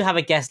we do have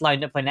a guest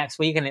lined up for next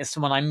week, and it's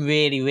someone I'm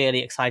really,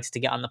 really excited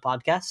to get on the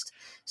podcast.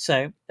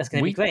 So that's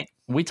going to be great.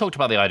 We talked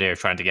about the idea of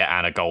trying to get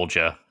Anna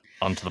Golger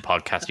onto the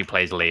podcast, who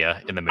plays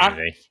Leah in the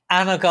movie.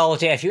 Anna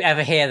Golger, if you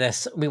ever hear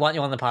this, we want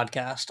you on the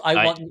podcast.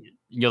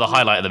 You're the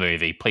highlight of the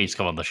movie. Please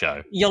come on the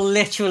show. You're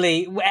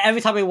literally, every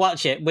time we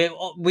watch it,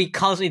 we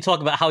constantly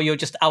talk about how you're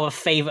just our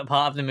favourite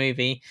part of the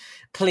movie.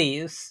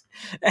 Please.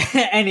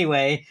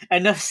 Anyway,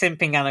 enough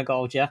simping, Anna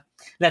Golger.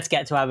 Let's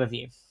get to our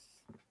review.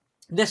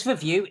 This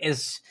review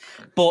is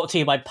brought to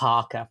you by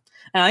Parker.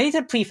 And I need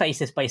to preface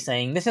this by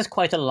saying this is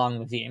quite a long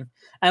review.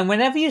 And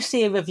whenever you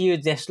see a review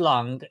this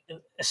long,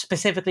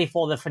 specifically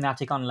for the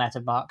Fanatic on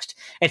Letterboxd,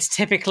 it's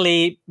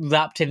typically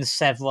wrapped in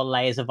several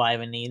layers of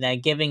irony. They're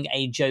giving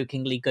a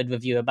jokingly good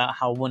review about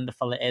how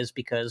wonderful it is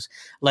because,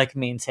 like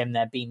me and Tim,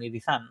 they're B-movie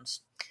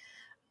fans.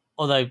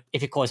 Although,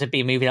 if you call it a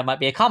B-movie, that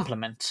might be a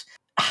compliment.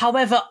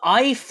 However,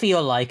 I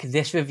feel like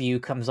this review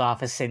comes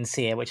off as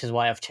sincere, which is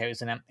why I've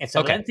chosen it. It's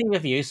a lengthy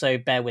review, so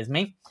bear with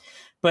me.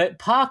 But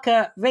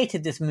Parker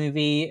rated this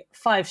movie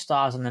 5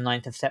 stars on the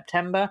 9th of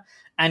September,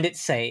 and it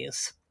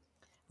says,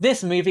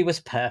 "This movie was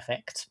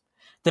perfect.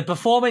 The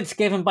performance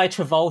given by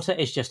Travolta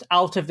is just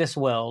out of this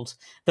world.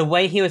 The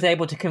way he was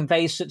able to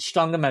convey such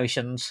strong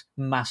emotions,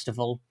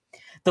 masterful.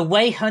 The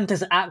way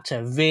Hunter's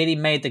actor really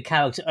made the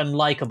character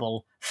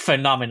unlikable,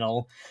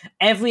 phenomenal.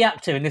 Every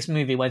actor in this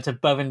movie went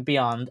above and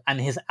beyond,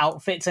 and his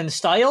outfits and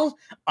style,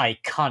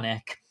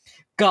 iconic.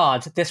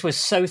 God, this was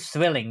so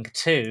thrilling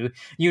too.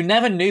 You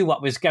never knew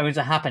what was going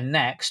to happen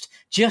next.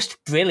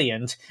 Just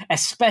brilliant,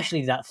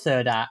 especially that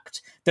third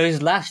act.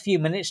 Those last few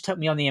minutes took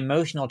me on the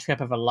emotional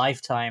trip of a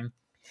lifetime.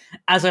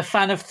 As a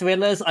fan of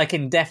thrillers, I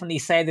can definitely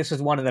say this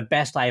was one of the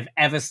best I have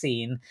ever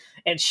seen.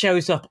 It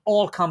shows up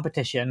all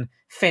competition.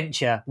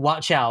 Fincher,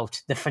 watch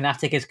out. The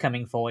Fanatic is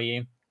coming for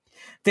you.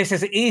 This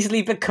has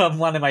easily become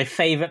one of my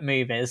favourite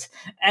movies.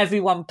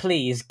 Everyone,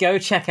 please, go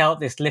check out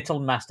this little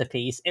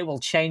masterpiece. It will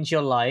change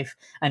your life,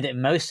 and it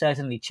most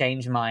certainly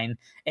changed mine.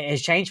 It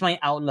has changed my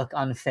outlook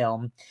on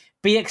film.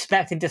 be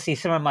expecting to see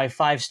some of my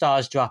 5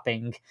 stars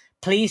dropping.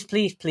 Please,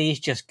 please, please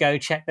just go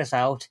check this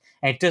out.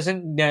 It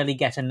doesn't nearly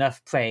get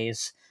enough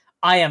praise.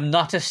 I am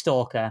not a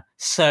stalker.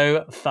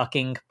 So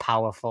fucking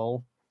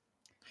powerful.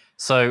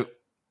 So,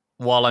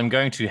 while I'm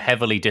going to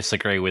heavily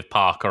disagree with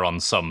Parker on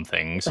some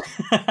things,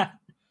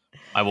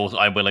 I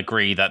will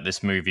agree that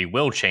this movie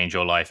will change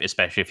your life,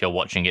 especially if you're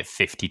watching it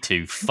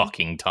 52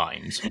 fucking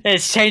times.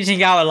 It's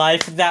changing our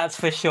life, that's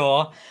for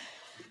sure.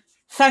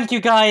 Thank you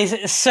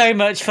guys so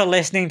much for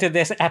listening to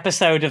this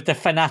episode of The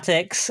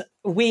Fanatics.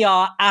 We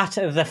are at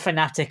The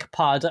Fanatic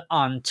Pod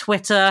on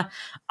Twitter.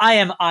 I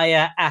am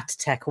Aya at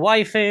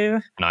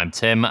TechWaifu. And I'm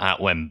Tim at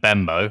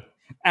Wembembo.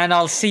 And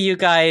I'll see you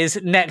guys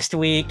next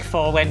week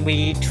for when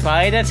we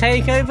try to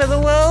take over the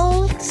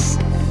world.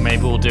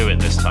 Maybe we'll do it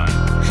this time.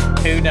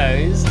 Who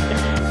knows?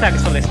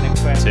 Thanks for listening,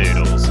 friends.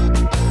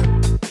 Toodles.